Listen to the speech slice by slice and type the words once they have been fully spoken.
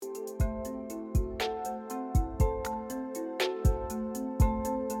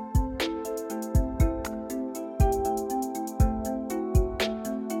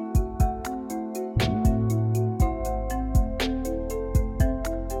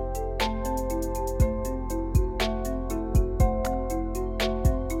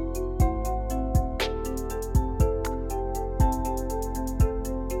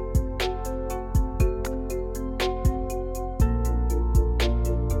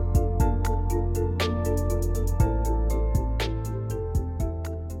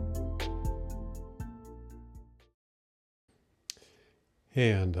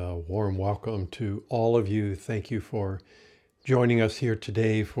And a warm welcome to all of you. Thank you for joining us here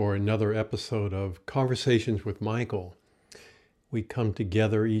today for another episode of Conversations with Michael. We come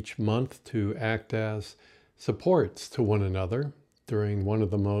together each month to act as supports to one another during one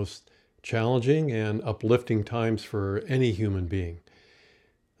of the most challenging and uplifting times for any human being.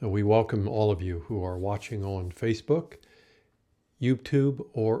 We welcome all of you who are watching on Facebook, YouTube,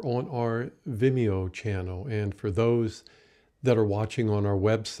 or on our Vimeo channel. And for those that are watching on our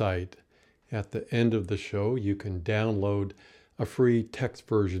website, at the end of the show, you can download a free text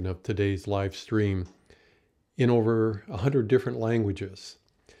version of today's live stream in over 100 different languages.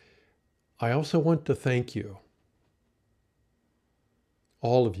 I also want to thank you,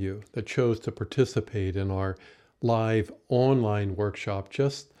 all of you that chose to participate in our live online workshop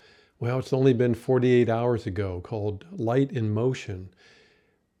it's only been 48 hours ago, called Light in Motion.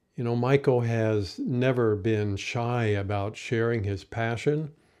 You know, Michael has never been shy about sharing his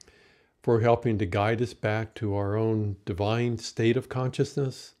passion for helping to guide us back to our own divine state of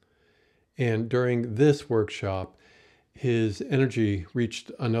consciousness. And during this workshop, his energy reached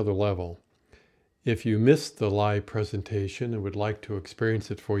another level. If you missed the live presentation and would like to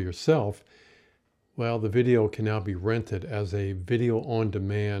experience it for yourself, well, the video can now be rented as a video on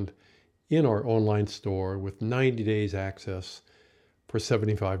demand in our online store with 90 days access for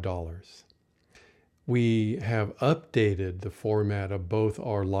 $75. We have updated the format of both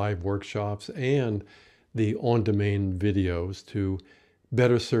our live workshops and the on-demand videos to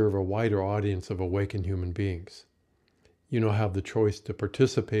better serve a wider audience of awakened human beings. You now have the choice to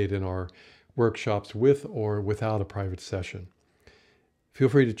participate in our workshops with or without a private session. Feel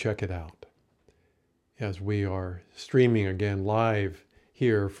free to check it out. As we are streaming again live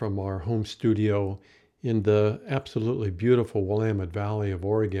here from our home studio in the absolutely beautiful Willamette Valley of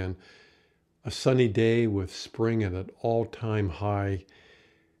Oregon, a sunny day with spring at an all-time high.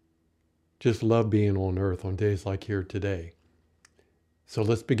 Just love being on Earth on days like here today. So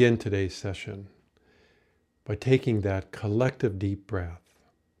let's begin today's session by taking that collective deep breath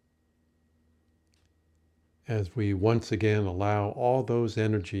as we once again allow all those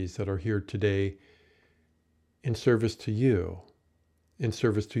energies that are here today in service to you, in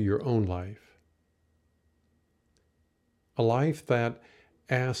service to your own life. A life that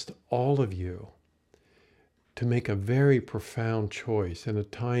asked all of you to make a very profound choice, and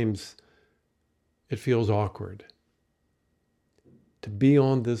at times it feels awkward. To be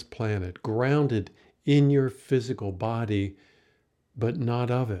on this planet, grounded in your physical body, but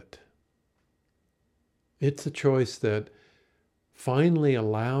not of it. It's a choice that finally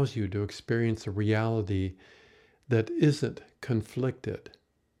allows you to experience a reality that isn't conflicted.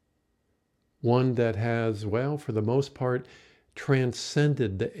 One that has, well, for the most part,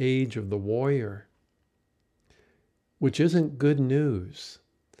 transcended the age of the warrior, which isn't good news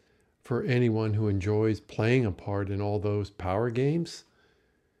for anyone who enjoys playing a part in all those power games.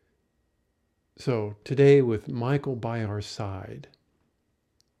 So today, with Michael by our side,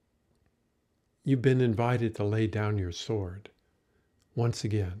 you've been invited to lay down your sword once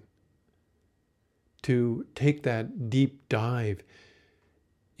again, to take that deep dive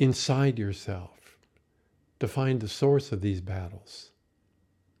inside yourself to find the source of these battles,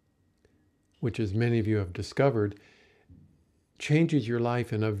 which, as many of you have discovered, changes your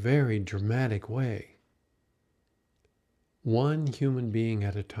life in a very dramatic way, one human being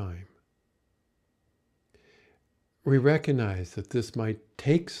at a time. We recognize that this might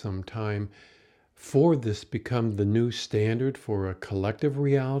take some time for this to become the new standard for a collective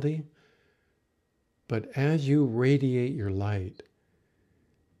reality, but as you radiate your light,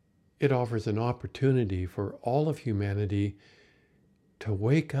 it offers an opportunity for all of humanity to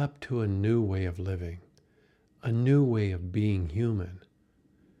wake up to a new way of living, a new way of being human,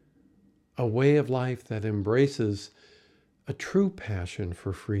 a way of life that embraces a true passion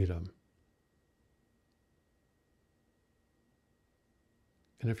for freedom.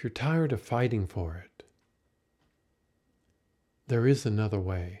 And if you're tired of fighting for it, there is another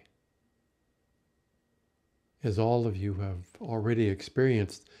way. As all of you have already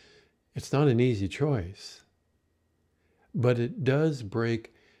experienced, it's not an easy choice, but it does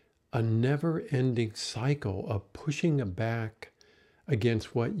break a never-ending cycle of pushing back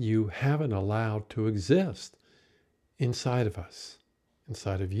against what you haven't allowed to exist inside of us,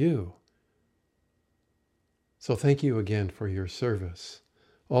 inside of you. So thank you again for your service,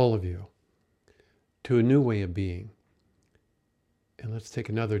 all of you, to a new way of being. And let's take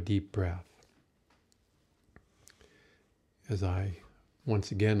another deep breath as I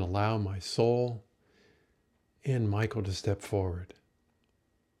once again allow my soul and Michael to step forward.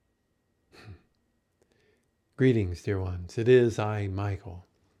 Greetings, dear ones. It is I, Michael.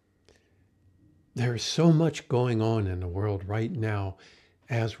 There's so much going on in the world right now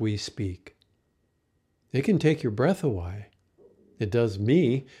as we speak. It can take your breath away. It does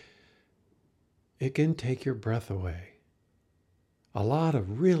me. It can take your breath away. A lot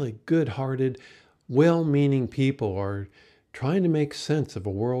of really good-hearted, well-meaning people are trying to make sense of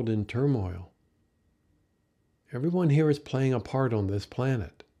a world in turmoil. Everyone here is playing a part on this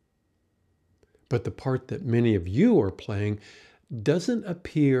planet. But the part that many of you are playing doesn't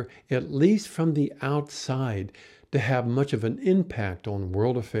appear, at least from the outside, to have much of an impact on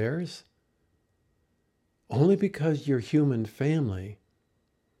world affairs. Only because your human family,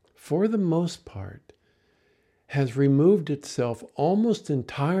 for the most part, has removed itself almost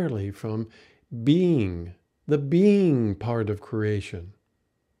entirely from being, the being part of creation.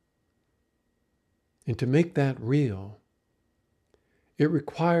 And to make that real, it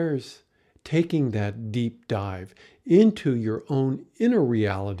requires taking that deep dive into your own inner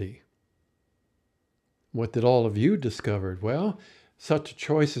reality. What did all of you discover? Well, such a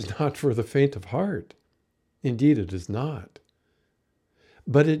choice is not for the faint of heart. Indeed, it is not.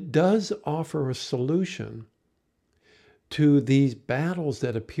 But it does offer a solution to these battles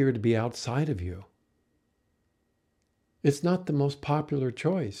that appear to be outside of you. It's not the most popular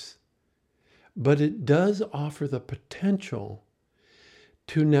choice, but it does offer the potential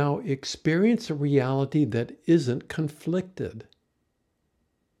to now experience a reality that isn't conflicted.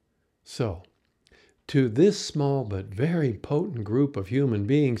 So, to this small but very potent group of human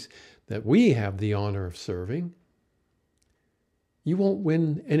beings that we have the honor of serving, you won't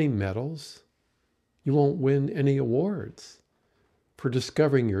win any medals. You won't win any awards for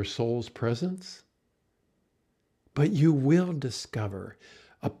discovering your soul's presence. But you will discover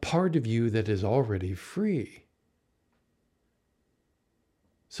a part of you that is already free.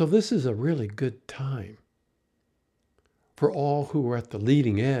 So this is a really good time for all who are at the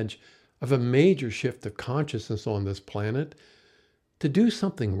leading edge of a major shift of consciousness on this planet to do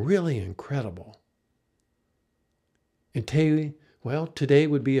something really incredible. And today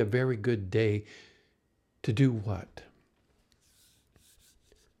would be a very good day to do what?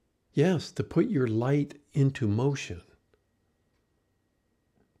 Yes, to put your light into motion.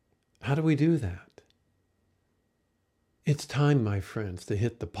 How do we do that? It's time, my friends, to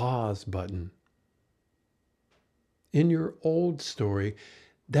hit the pause button. In your old story,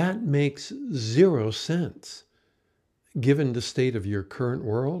 that makes zero sense, given the state of your current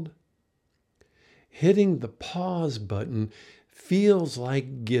world. Hitting the pause button feels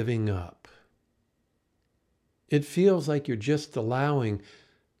like giving up. It feels like you're just allowing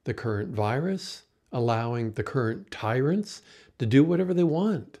the current virus, allowing the current tyrants to do whatever they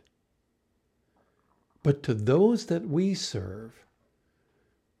want. But to those that we serve,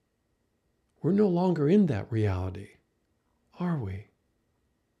 we're no longer in that reality, are we?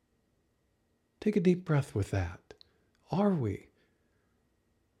 Take a deep breath with that. Are we?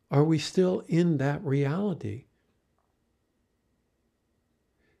 Are we still in that reality?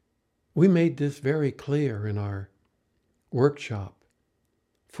 We made this very clear in our workshop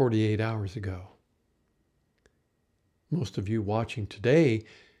 48 hours ago. Most of you watching today,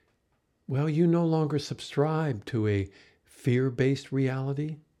 well, you no longer subscribe to a fear-based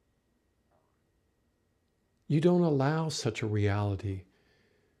reality. You don't allow such a reality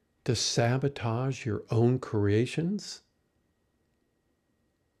to sabotage your own creations.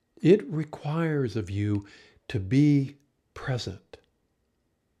 It requires of you to be present.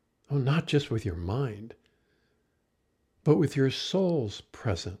 Oh, not just with your mind, but with your soul's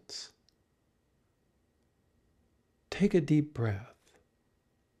presence. Take a deep breath.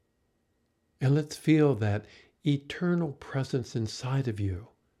 And let's feel that eternal presence inside of you,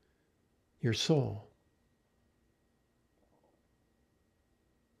 your soul.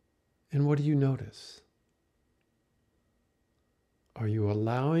 And what do you notice? Are you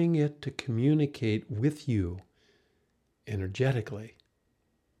allowing it to communicate with you energetically?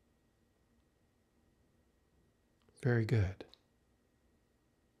 Very good.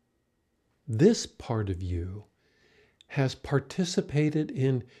 This part of you has participated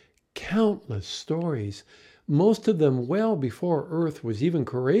in countless stories, most of them well before Earth was even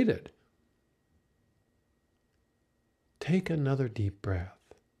created. Take another deep breath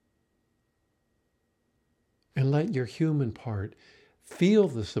and let your human part feel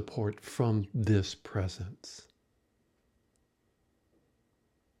the support from this presence.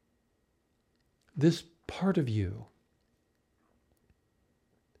 This part of you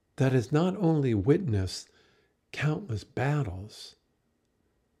that has not only witnessed countless battles,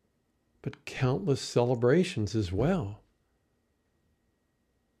 but countless celebrations as well.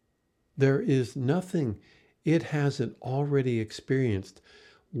 There is nothing it has it already experienced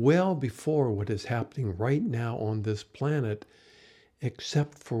well before what is happening right now on this planet,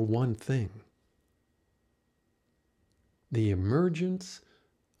 except for one thing: the emergence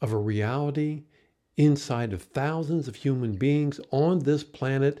of a reality inside of thousands of human beings on this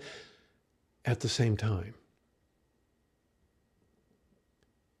planet at the same time.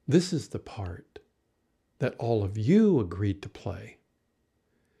 This is the part that all of you agreed to play.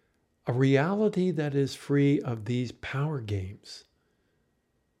 A reality that is free of these power games.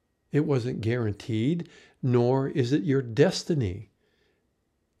 It wasn't guaranteed, nor is it your destiny.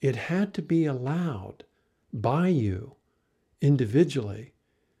 It had to be allowed by you individually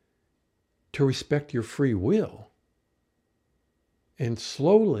to respect your free will. And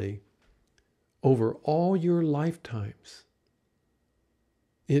slowly, over all your lifetimes,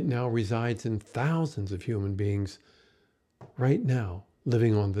 it now resides in thousands of human beings right now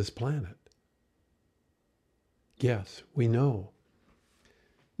living on this planet. Yes, we know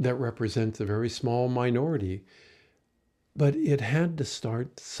that represents a very small minority, but it had to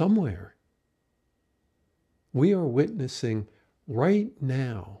start somewhere. We are witnessing right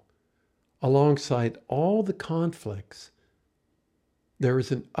now, alongside all the conflicts, there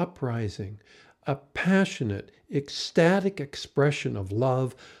is an uprising, a passionate, ecstatic expression of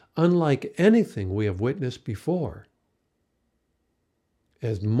love unlike anything we have witnessed before.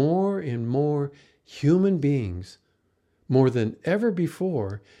 As more and more human beings, more than ever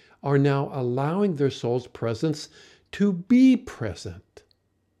before, are now allowing their soul's presence to be present.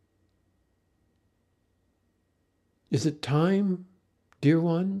 Is it time, dear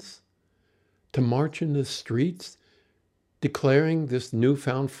ones, to march in the streets declaring this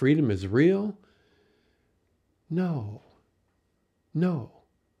newfound freedom is real? No.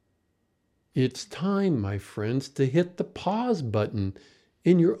 It's time, my friends, to hit the pause button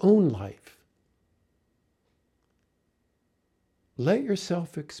in your own life. Let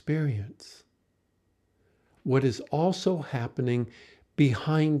yourself experience what is also happening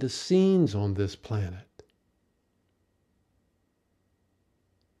behind the scenes on this planet.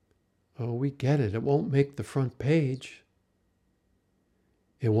 Oh, we get it. It won't make the front page.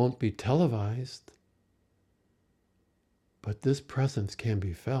 It won't be televised. But this presence can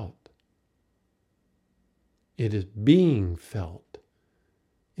be felt. It is being felt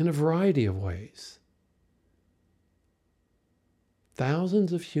in a variety of ways.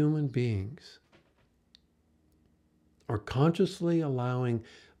 Thousands of human beings are consciously allowing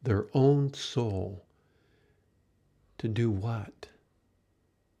their own soul to do what?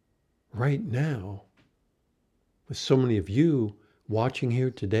 Right now, with so many of you watching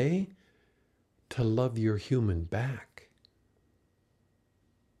here today, to love your human back.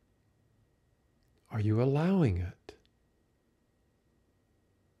 Are you allowing it?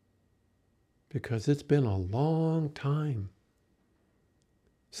 Because it's been a long time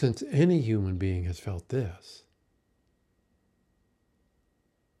since any human being has felt this.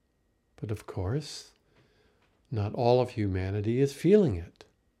 But of course, not all of humanity is feeling it.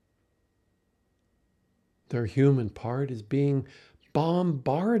 Their human part is being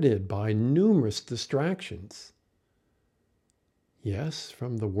bombarded by numerous distractions. Yes,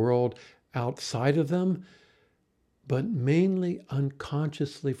 from the world outside of them, but mainly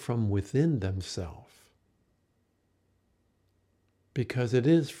unconsciously from within themselves. Because it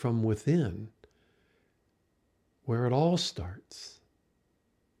is from within where it all starts.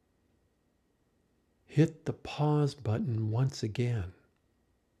 Hit the pause button once again.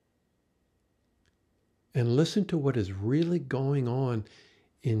 And listen to what is really going on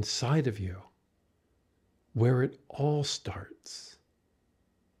inside of you, where it all starts.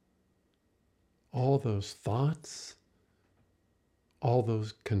 All those thoughts, all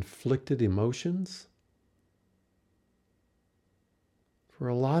those conflicted emotions. For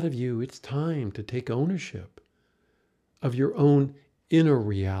a lot of you, it's time to take ownership of your own inner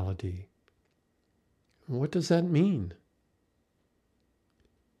reality. What does that mean?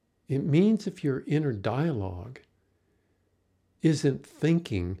 It means if your inner dialogue isn't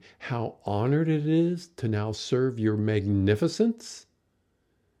thinking how honored it is to now serve your magnificence,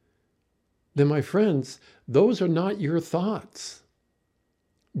 then my friends, those are not your thoughts.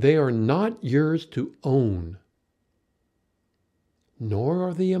 They are not yours to own, nor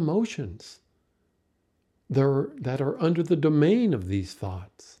are the emotions that are under the domain of these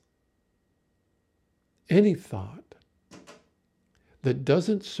thoughts. Any thought that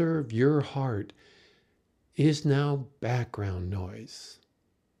doesn't serve your heart is now background noise.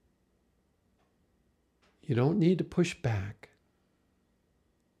 You don't need to push back.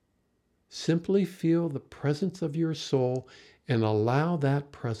 Simply feel the presence of your soul and allow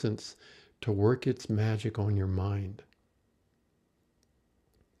that presence to work its magic on your mind.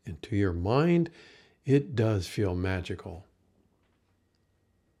 And to your mind, it does feel magical.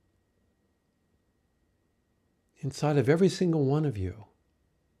 Inside of every single one of you,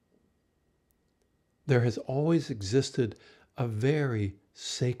 there has always existed a very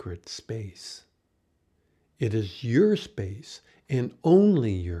sacred space. It is your space and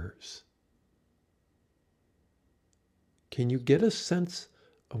only yours. Can you get a sense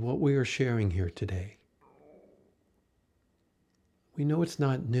of what we are sharing here today? We know it's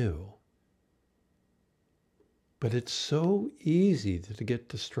not new, but it's so easy to get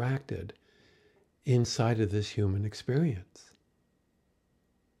distracted inside of this human experience.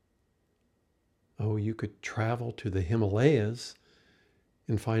 Oh, you could travel to the Himalayas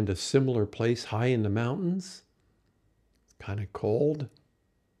and find a similar place high in the mountains. It's kind of cold.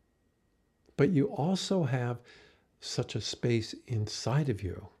 But you also have such a space inside of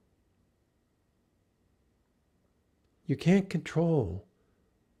you. You can't control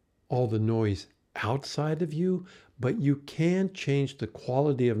all the noise outside of you, but you can change the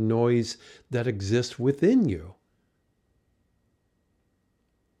quality of noise that exists within you.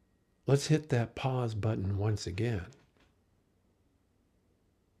 Let's hit that pause button once again.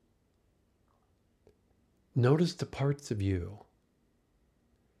 Notice the parts of you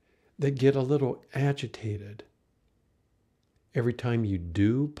that get a little agitated every time you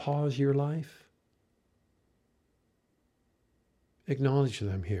do pause your life. Acknowledge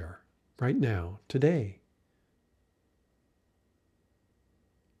them here, right now, today.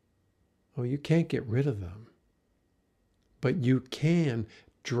 Oh, you can't get rid of them, but you can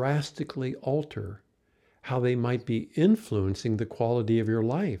drastically alter how they might be influencing the quality of your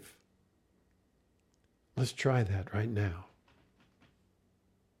life. Let's try that right now.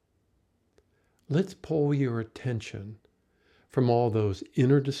 Let's pull your attention from all those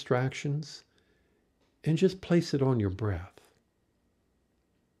inner distractions and just place it on your breath.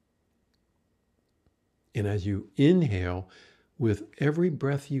 And as you inhale, with every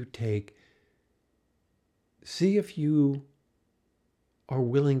breath you take, see if you are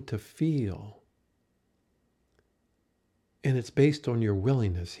willing to feel. And it's based on your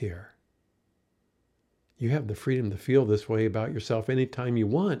willingness here. You have the freedom to feel this way about yourself anytime you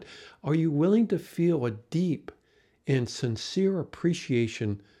want. Are you willing to feel a deep and sincere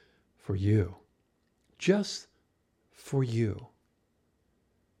appreciation for you? Just for you.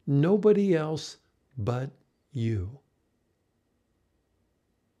 Nobody else but you.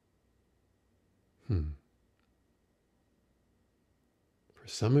 For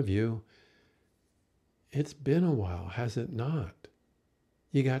some of you, it's been a while, has it not?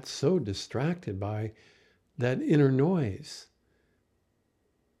 You got so distracted by that inner noise.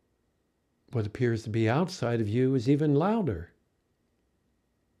 What appears to be outside of you is even louder.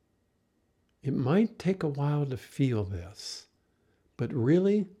 It might take a while to feel this, but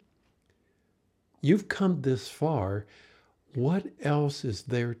really, you've come this far. What else is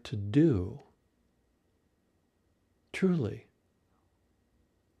there to do? Truly.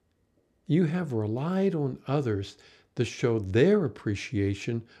 You have relied on others to show their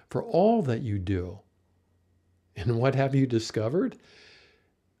appreciation for all that you do. And what have you discovered?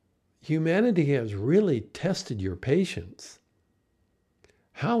 Humanity has really tested your patience.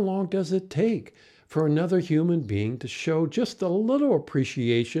 How long does it take for another human being to show just a little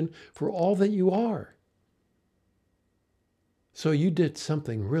appreciation for all that you are? So you did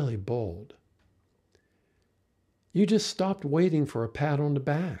something really bold. You just stopped waiting for a pat on the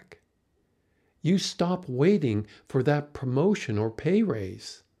back. You stopped waiting for that promotion or pay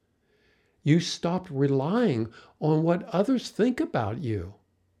raise. You stopped relying on what others think about you.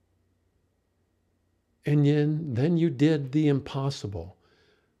 And then you did the impossible,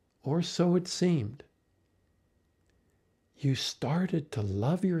 or so it seemed. You started to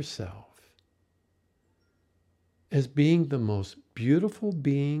love yourself as being the most beautiful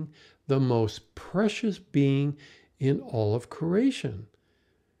being, the most precious being in all of creation.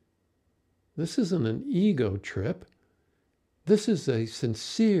 This isn't an ego trip. This is a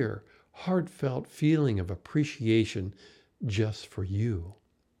sincere, heartfelt feeling of appreciation just for you.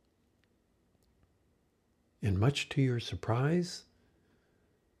 And much to your surprise,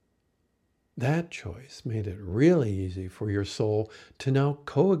 that choice made it really easy for your soul to now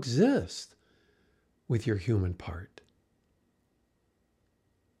coexist with your human part.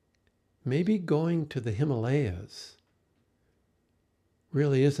 Maybe going to the Himalayas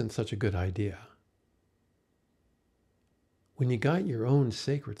really isn't such a good idea. When you got your own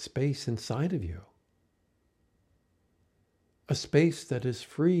sacred space inside of you, a space that is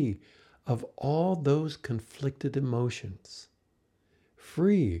free of all those conflicted emotions,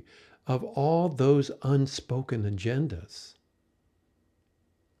 free of all those unspoken agendas.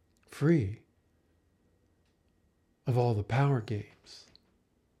 Free of all the power games.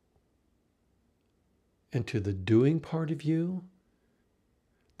 And to the doing part of you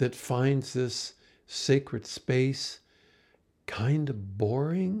that finds this sacred space kind of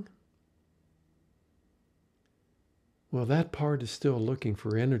boring, well, that part is still looking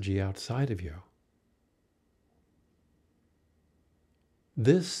for energy outside of you.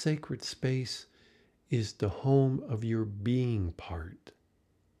 This sacred space is the home of your being part.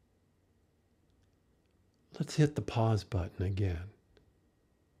 Let's hit the pause button again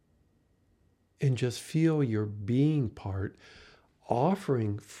and just feel your being part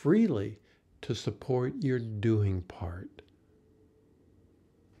offering freely to support your doing part.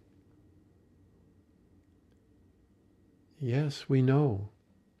 Yes, we know.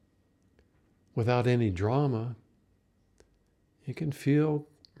 Without any drama, it can feel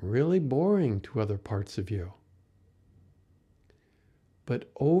really boring to other parts of you.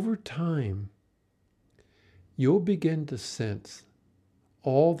 But over time, you'll begin to sense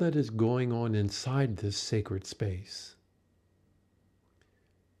all that is going on inside this sacred space.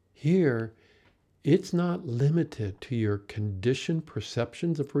 Here, it's not limited to your conditioned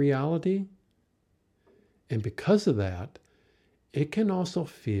perceptions of reality. And because of that, it can also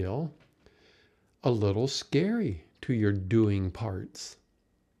feel a little scary to your doing parts.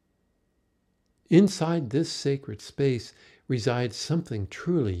 Inside this sacred space resides something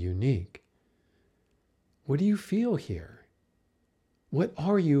truly unique. What do you feel here? What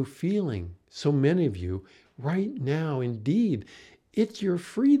are you feeling? So many of you right now, indeed, it's your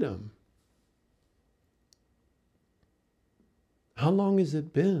freedom. How long has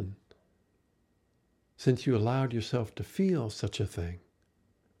it been since you allowed yourself to feel such a thing?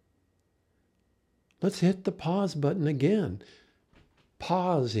 Let's hit the pause button again.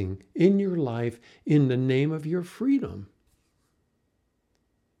 Pausing in your life in the name of your freedom.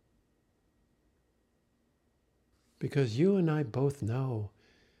 Because you and I both know,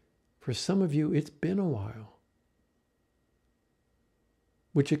 for some of you, it's been a while.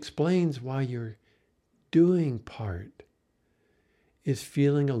 Which explains why your doing part is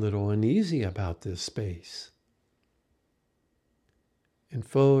feeling a little uneasy about this space. And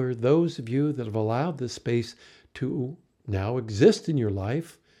for those of you that have allowed this space to now exist in your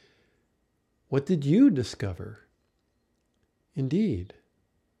life, what did you discover? Indeed,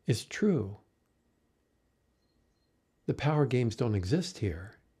 it's true. The power games don't exist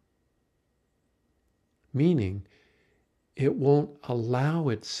here. Meaning, it won't allow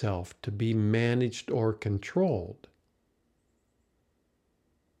itself to be managed or controlled.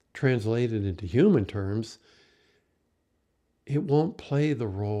 Translated into human terms, it won't play the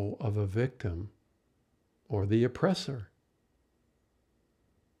role of a victim or the oppressor.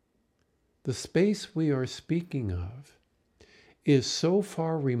 The space we are speaking of is so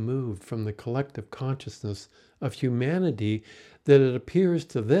far removed from the collective consciousness of humanity that it appears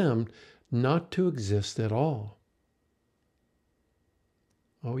to them not to exist at all.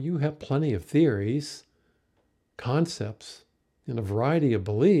 Oh, you have plenty of theories, concepts, and a variety of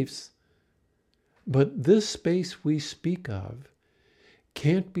beliefs, but this space we speak of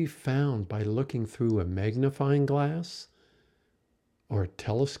can't be found by looking through a magnifying glass or a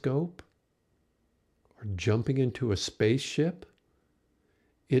telescope or jumping into a spaceship.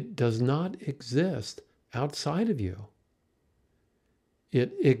 It does not exist outside of you.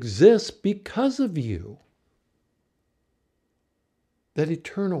 It exists because of you. That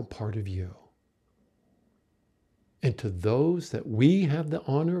eternal part of you. And to those that we have the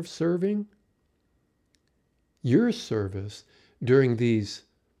honor of serving, your service during these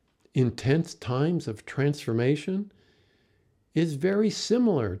intense times of transformation is very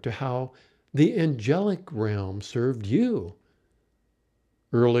similar to how the angelic realm served you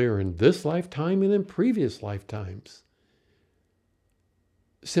earlier in this lifetime and in previous lifetimes,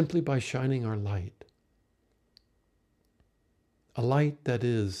 simply by shining our light. A light that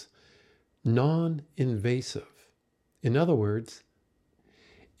is non-invasive. In other words,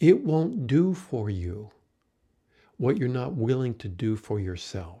 it won't do for you what you're not willing to do for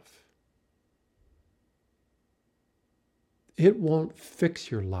yourself. It won't fix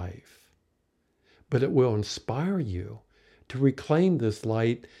your life, but it will inspire you to reclaim this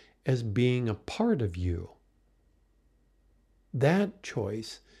light as being a part of you. That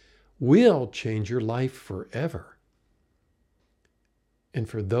choice will change your life forever. And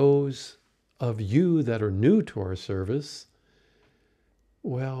for those of you that are new to our service,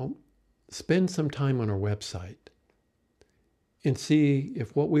 well, spend some time on our website and see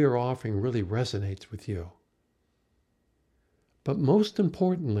if what we are offering really resonates with you. But most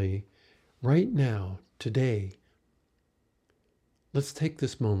importantly, right now, today, let's take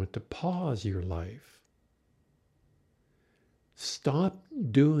this moment to pause your life. Stop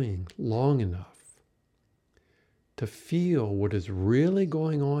doing long enough to feel what is really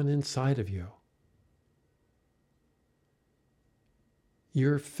going on inside of you.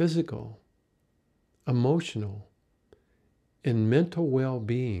 Your physical, emotional, and mental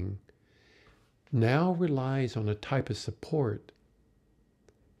well-being now relies on a type of support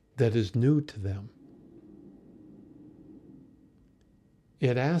that is new to them.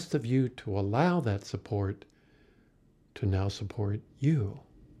 It asks of you to allow that support to now support you.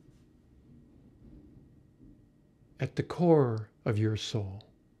 At the core of your soul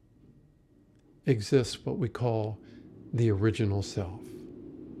exists what we call the original self.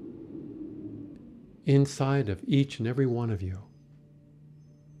 Inside of each and every one of you,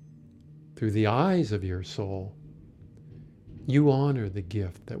 through the eyes of your soul, you honor the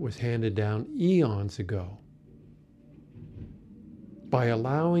gift that was handed down eons ago by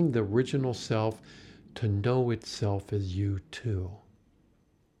allowing the original self to know itself as you too.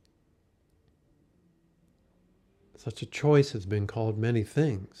 Such a choice has been called many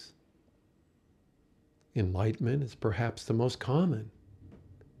things. Enlightenment is perhaps the most common.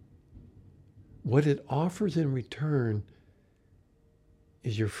 What it offers in return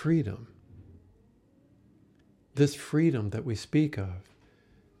is your freedom. This freedom that we speak of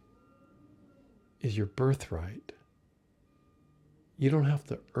is your birthright. You don't have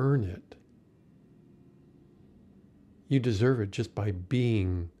to earn it. You deserve it just by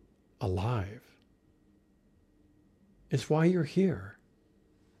being alive. It's why you're here.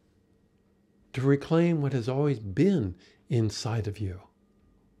 To reclaim what has always been inside of you.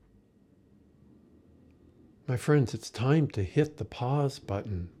 My friends, it's time to hit the pause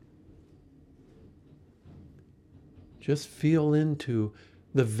button. Just feel into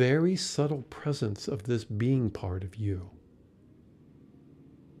the very subtle presence of this being part of you.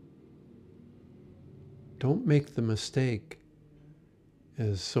 Don't make the mistake,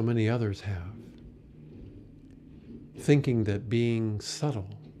 as so many others have, thinking that being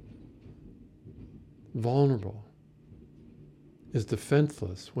subtle, vulnerable, is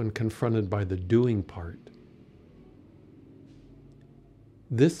defenseless when confronted by the doing part.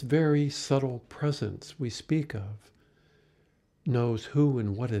 This very subtle presence we speak of knows who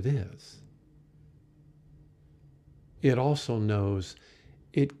and what it is. It also knows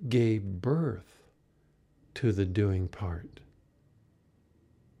it gave birth to the doing part.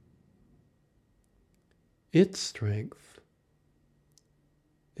 Its strength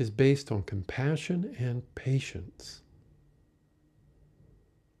is based on compassion and patience.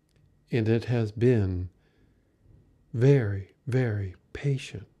 And it has been very, very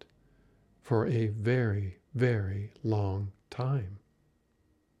patient for a very, very long time.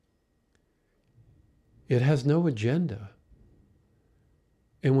 It has no agenda.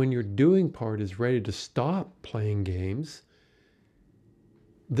 And when your doing part is ready to stop playing games,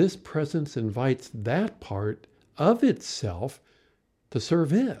 this presence invites that part of itself to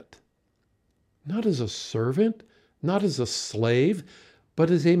serve it. Not as a servant, not as a slave, but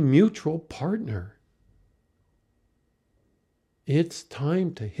as a mutual partner. It's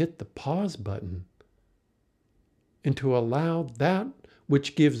time to hit the pause button and to allow that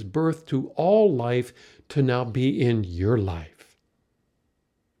which gives birth to all life to now be in your life,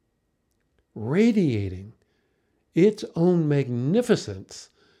 radiating its own magnificence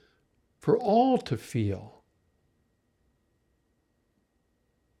for all to feel.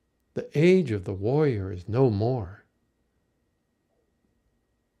 The age of the warrior is no more.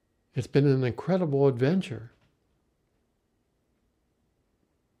 It's been an incredible adventure.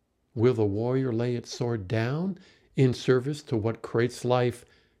 Will the warrior lay its sword down in service to what creates life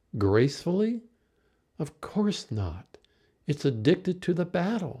gracefully? Of course not. It's addicted to the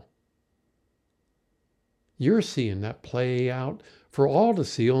battle. You're seeing that play out for all to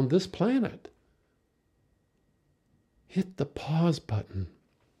see on this planet. Hit the pause button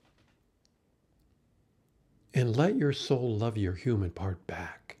and let your soul love your human part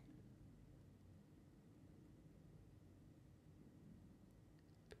back.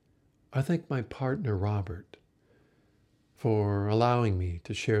 I thank my partner, Robert, for allowing me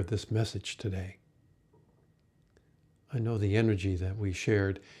to share this message today. I know the energy that we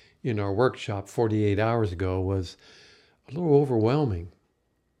shared in our workshop 48 hours ago was a little overwhelming,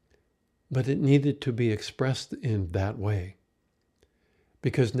 but it needed to be expressed in that way.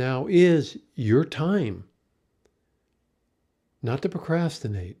 Because now is your time, not to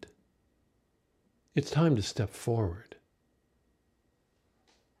procrastinate. It's time to step forward.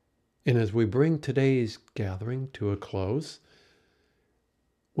 And as we bring today's gathering to a close,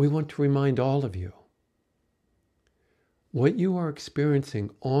 we want to remind all of you, what you are experiencing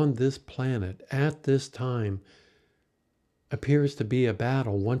on this planet at this time appears to be a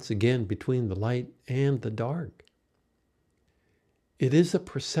battle once again between the light and the dark. It is a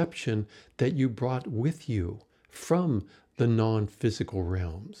perception that you brought with you from the non-physical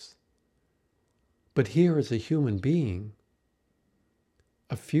realms. But here as a human being,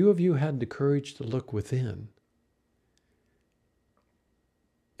 a few of you had the courage to look within.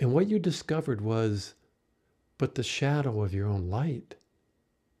 And what you discovered was but the shadow of your own light.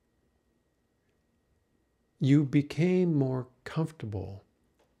 You became more comfortable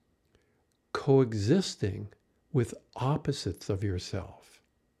coexisting with opposites of yourself,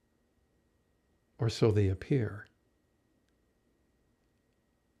 or so they appear.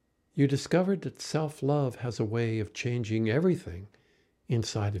 You discovered that self-love has a way of changing everything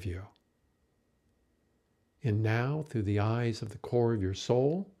inside of you. And now, through the eyes of the core of your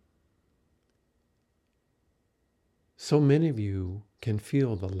soul, so many of you can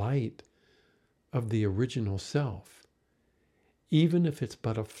feel the light of the original self, even if it's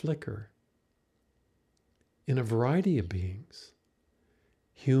but a flicker, in a variety of beings,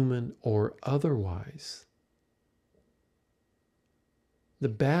 human or otherwise. The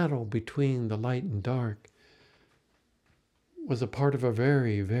battle between the light and dark was a part of a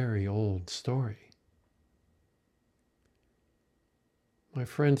very, very old story. My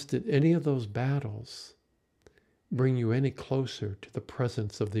friends, did any of those battles bring you any closer to the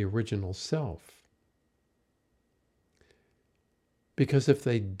presence of the original self? Because if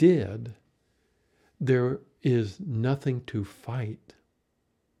they did, there is nothing to fight.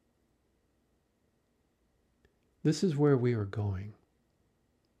 This is where we are going.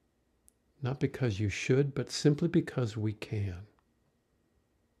 Not because you should, but simply because we can.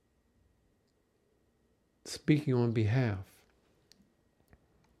 Speaking on behalf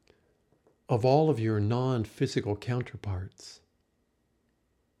of all of your non-physical counterparts,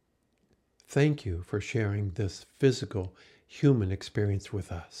 thank you for sharing this physical human experience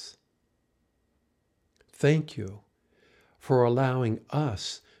with us. Thank you for allowing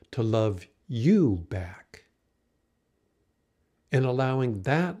us to love you back and allowing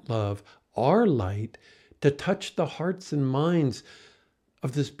that love, our light, to touch the hearts and minds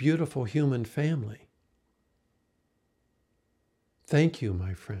of this beautiful human family. Thank you,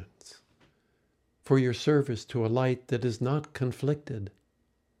 my friends, for your service to a light that is not conflicted,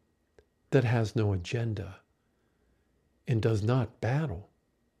 that has no agenda, and does not battle.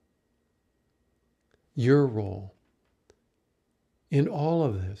 Your role in all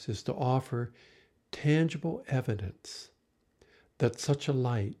of this is to offer tangible evidence that such a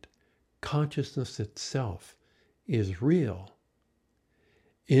light, consciousness itself, is real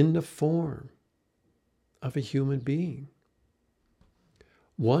in the form of a human being.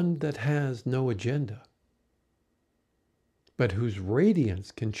 One that has no agenda, but whose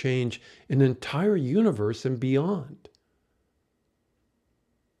radiance can change an entire universe and beyond.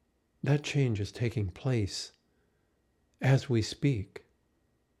 That change is taking place as we speak,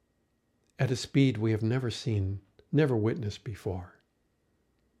 at a speed we have never seen, never witnessed before,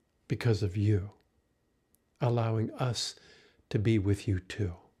 because of you, allowing us to be with you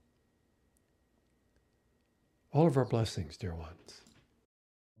too. All of our blessings, dear ones.